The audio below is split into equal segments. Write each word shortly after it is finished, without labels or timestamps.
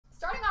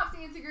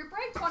CNC Group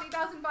Break,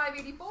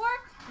 20,584.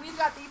 We've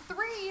got the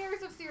 3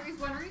 years of Series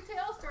 1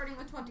 retail, starting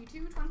with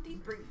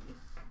 22-23.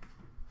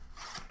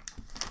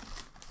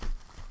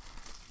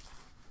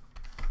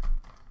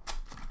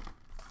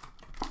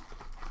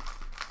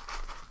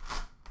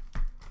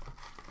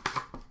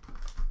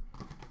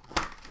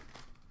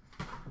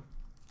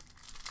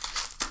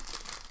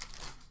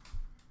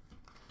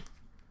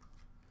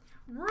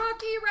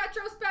 Rookie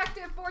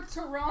retrospective for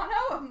Toronto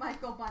of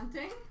Michael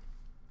Bunting.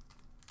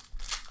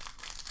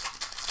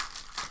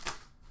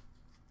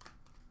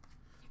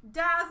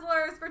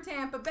 Dazzlers for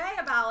Tampa Bay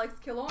of Alex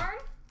Killorn.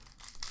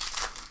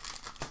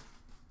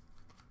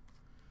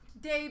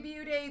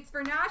 Debut dates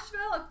for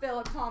Nashville of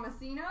Philip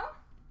Tomasino.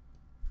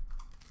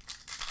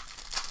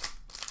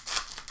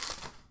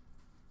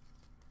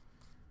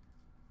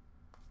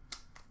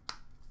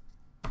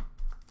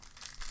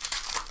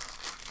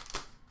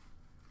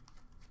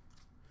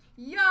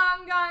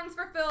 Young Guns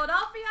for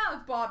Philadelphia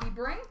of Bobby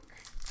Brink.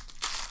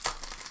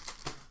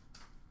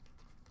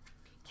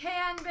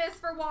 Canvas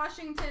for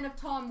Washington of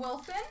Tom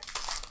Wilson.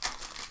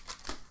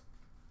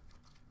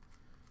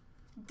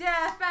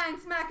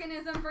 Defense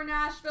Mechanism for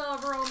Nashville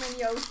of Roman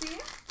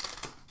Yossi.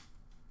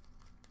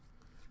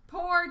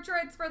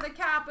 Portraits for the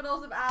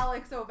Capitals of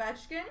Alex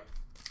Ovechkin.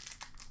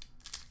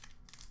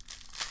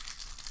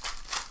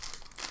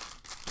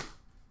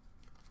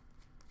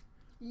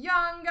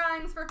 Young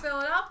Guns for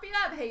Philadelphia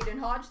of Hayden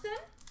Hodgson.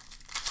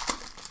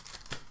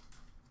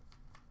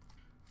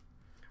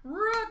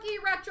 Rookie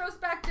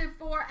retrospective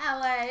for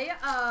LA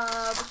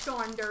of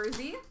Sean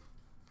Dursey.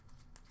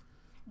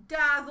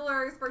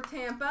 Dazzlers for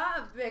Tampa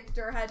of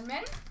Victor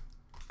Hedman.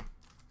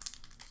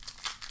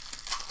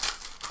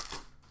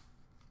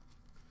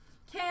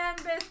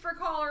 Canvas for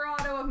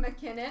Colorado of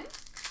McKinnon.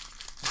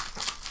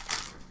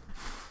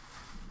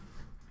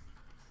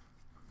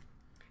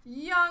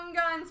 Young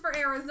Guns for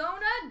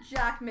Arizona,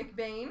 Jack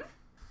McBain.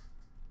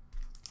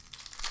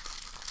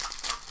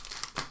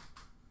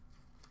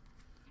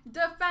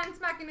 Defense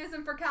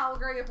Mechanism for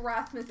Calgary of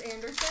Rasmus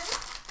Anderson.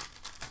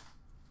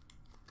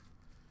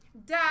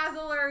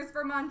 Dazzlers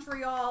for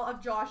Montreal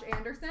of Josh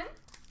Anderson.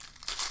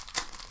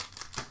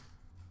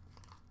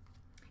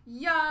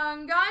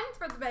 Young Guns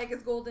for the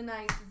Vegas Golden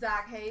Knights,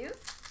 Zach Hayes.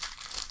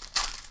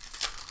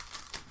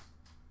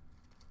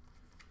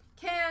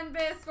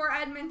 Canvas for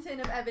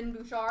Edmonton of Evan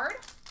Bouchard.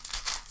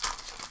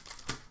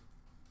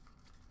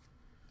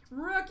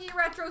 Rookie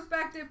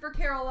retrospective for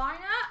Carolina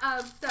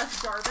of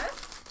Seth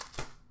Jarvis.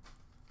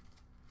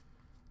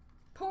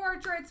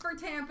 Portraits for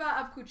Tampa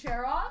of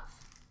Kucherov.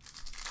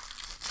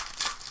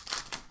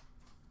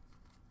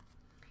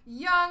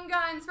 Young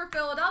Guns for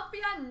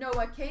Philadelphia,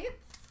 Noah Cates.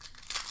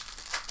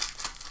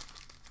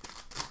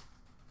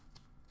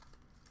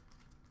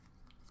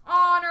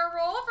 Honor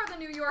Roll for the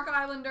New York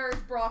Islanders,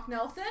 Brock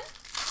Nelson.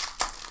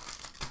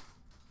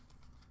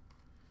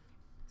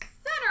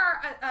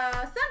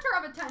 Center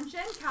of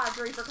Attention,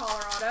 Kadri for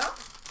Colorado.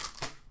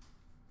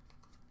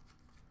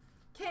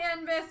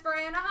 Canvas for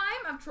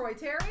Anaheim of Troy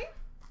Terry.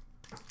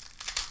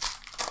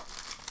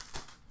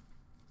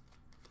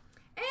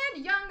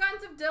 And Young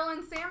Guns of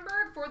Dylan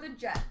Sandberg for the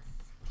Jets.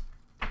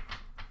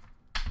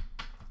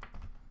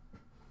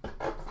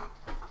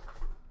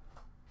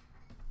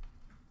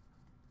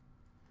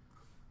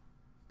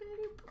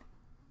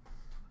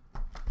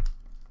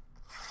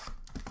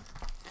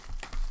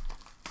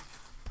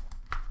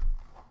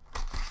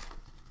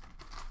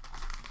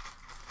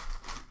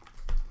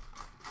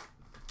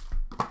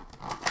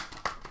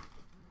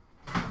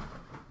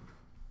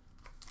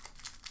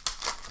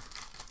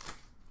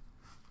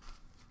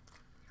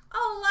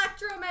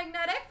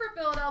 Electromagnetic for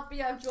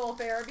Philadelphia of Joel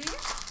Farabee.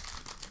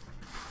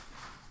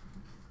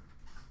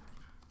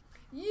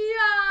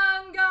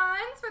 Young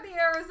Guns for the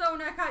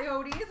Arizona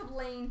Coyotes of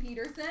Lane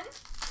Peterson.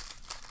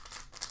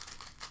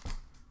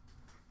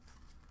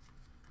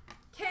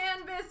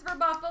 Canvas for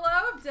Buffalo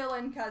of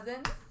Dylan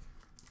Cousins.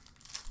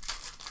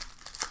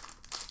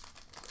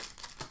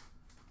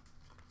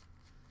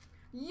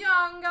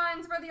 Young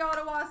Guns for the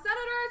Ottawa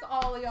Senators,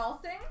 Ollie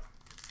Alsing.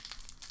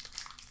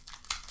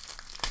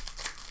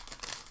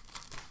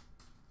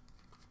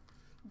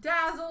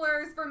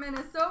 Dazzlers for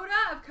Minnesota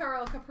of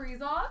Kirill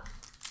Kaprizov.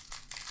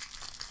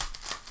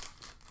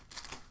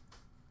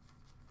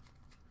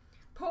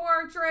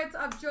 Portraits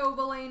of Joe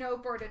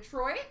Veleno for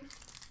Detroit.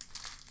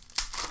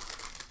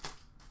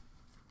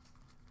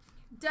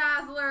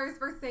 Dazzlers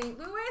for St.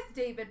 Louis,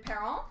 David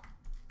Perron.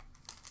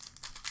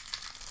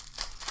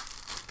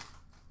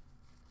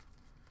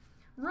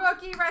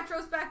 Rookie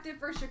retrospective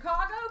for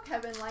Chicago,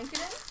 Kevin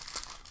Lankinen.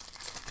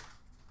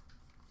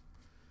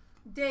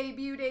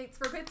 Debut dates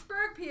for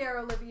Pittsburgh,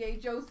 Pierre-Olivier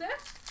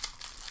Joseph.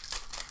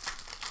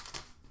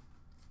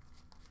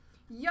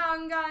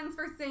 Young Guns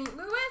for St.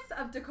 Louis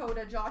of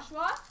Dakota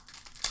Joshua.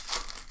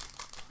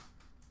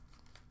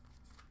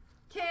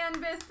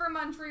 Canvas for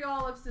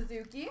Montreal of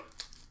Suzuki.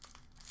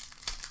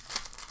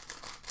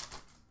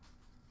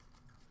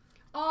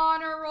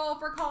 Honor Roll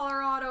for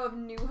Colorado of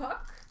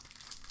Newhook.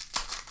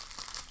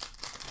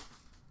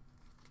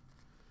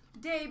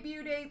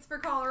 Debut dates for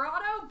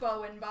Colorado,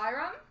 Bowen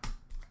Byram.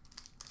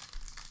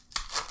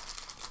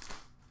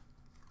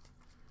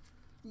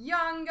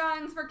 Young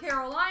Guns for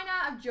Carolina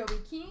of Joey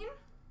Keane.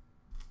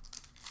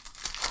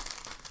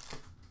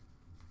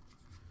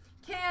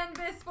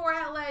 Canvas for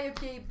LA of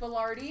Gabe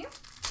Velarde.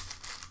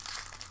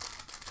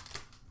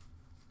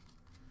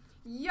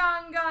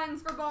 Young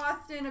Guns for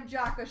Boston of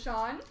Jack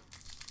O'Shawn.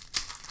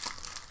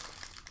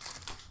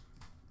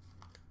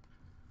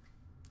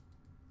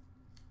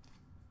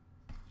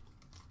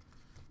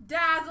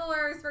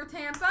 Dazzlers for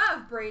Tampa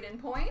of Braden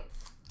Point.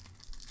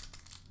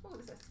 Oh,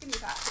 this is a skinny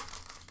pack.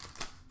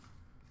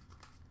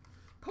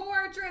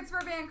 Portraits for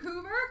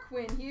Vancouver,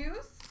 Quinn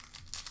Hughes.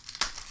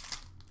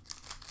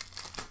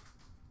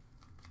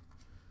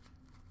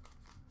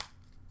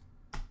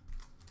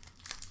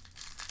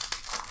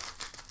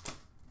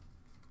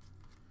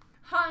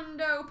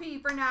 Hundo P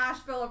for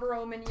Nashville of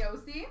Roman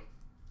Josi.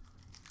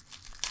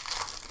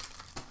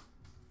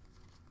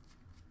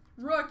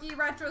 Rookie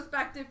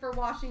retrospective for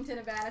Washington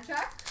of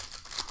Vanacek.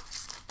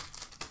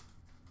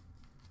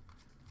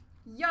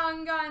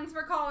 Young Guns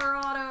for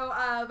Colorado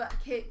of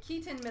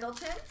Keaton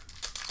Middleton.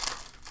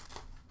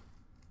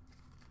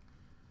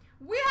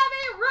 We have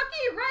a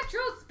rookie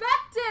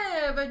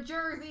retrospective, a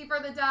jersey for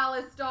the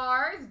Dallas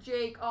Stars,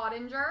 Jake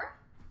Ottinger.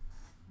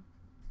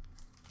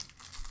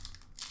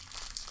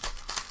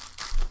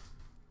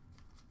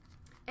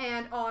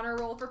 And honor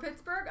roll for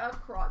Pittsburgh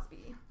of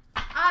Crosby.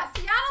 Seattle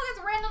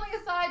gets randomly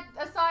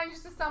assigned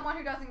just to someone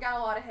who doesn't get a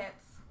lot of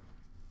hits.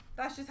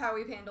 That's just how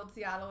we've handled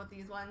Seattle with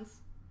these ones.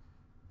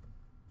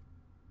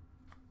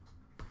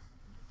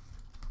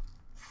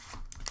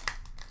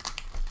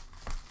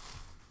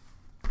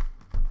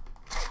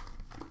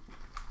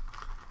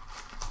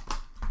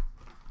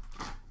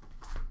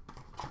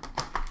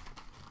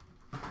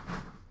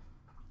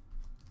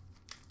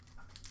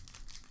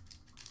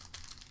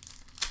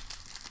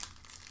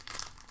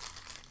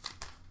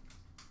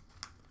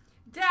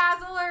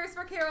 Dazzlers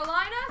for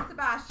Carolina,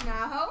 Sebastian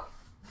Aho.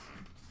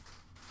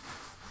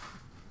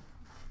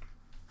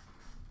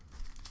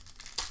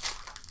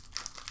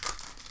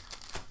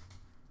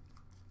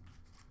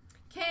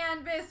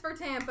 Canvas for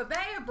Tampa Bay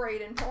of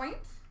Braden Point.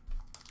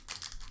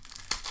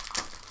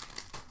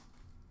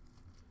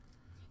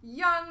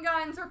 Young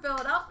Guns for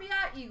Philadelphia,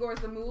 Igor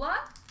Zamula.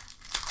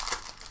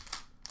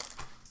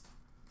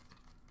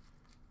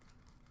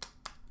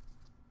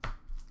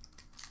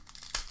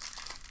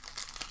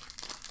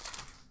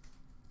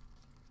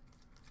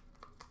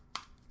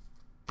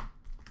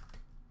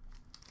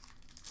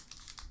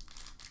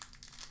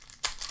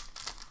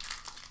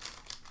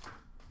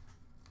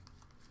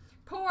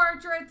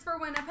 Portraits for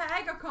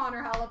Winnipeg of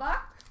Connor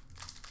Hellebuck.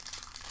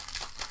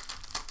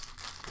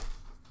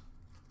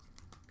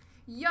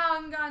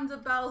 Young Guns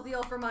of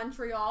Belzile for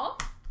Montreal.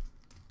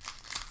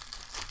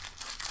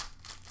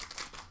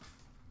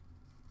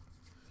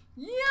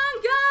 Young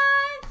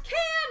Guns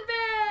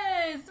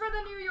Canvas for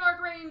the New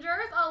York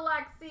Rangers,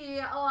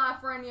 Alexis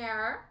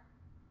Lafreniere.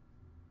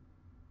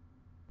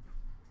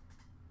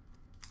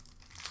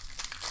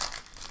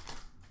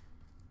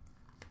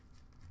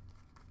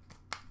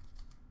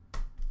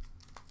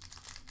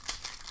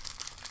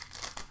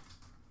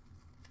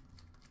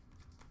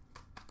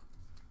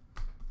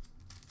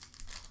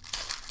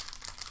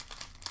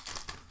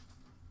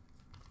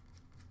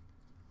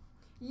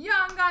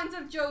 Young Guns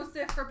of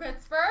Joseph for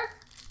Pittsburgh.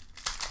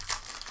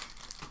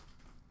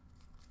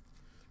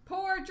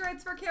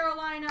 Portraits for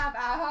Carolina of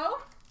Aho.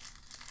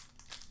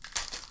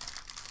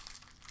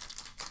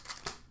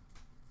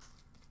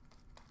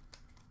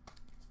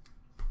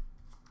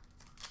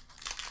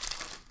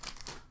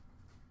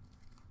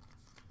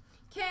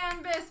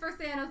 Canvas for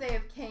San Jose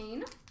of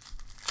Kane.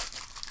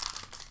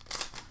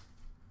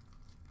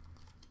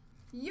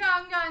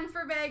 Young Guns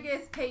for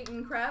Vegas,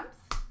 Peyton Krebs.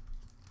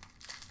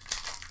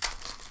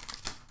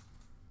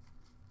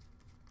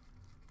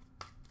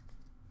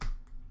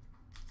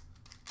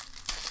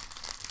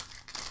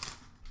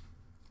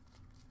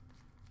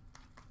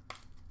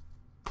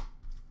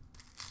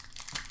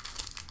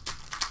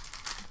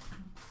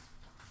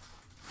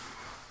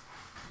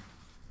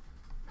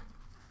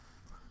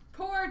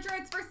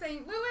 Portraits for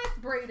St. Louis,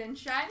 Braden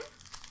Shen.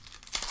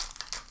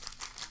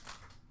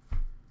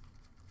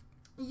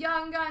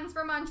 Young Guns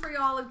for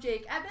Montreal of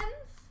Jake Evans.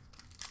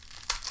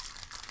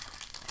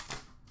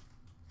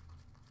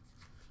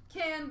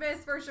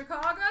 Canvas for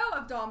Chicago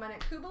of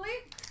Dominic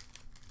Kubalik.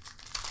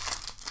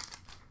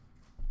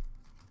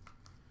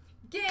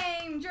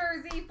 Game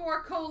jersey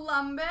for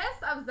Columbus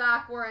of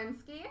Zach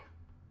Werenski.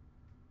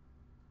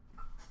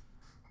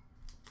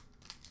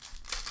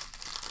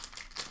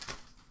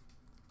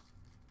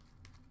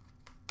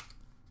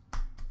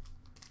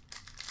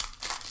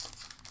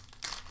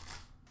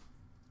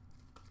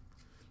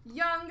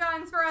 Young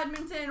Guns for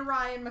Edmonton,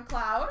 Ryan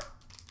McLeod.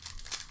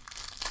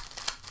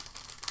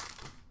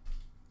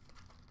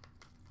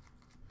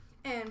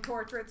 And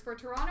Portraits for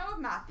Toronto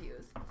of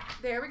Matthews.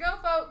 There we go,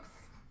 folks.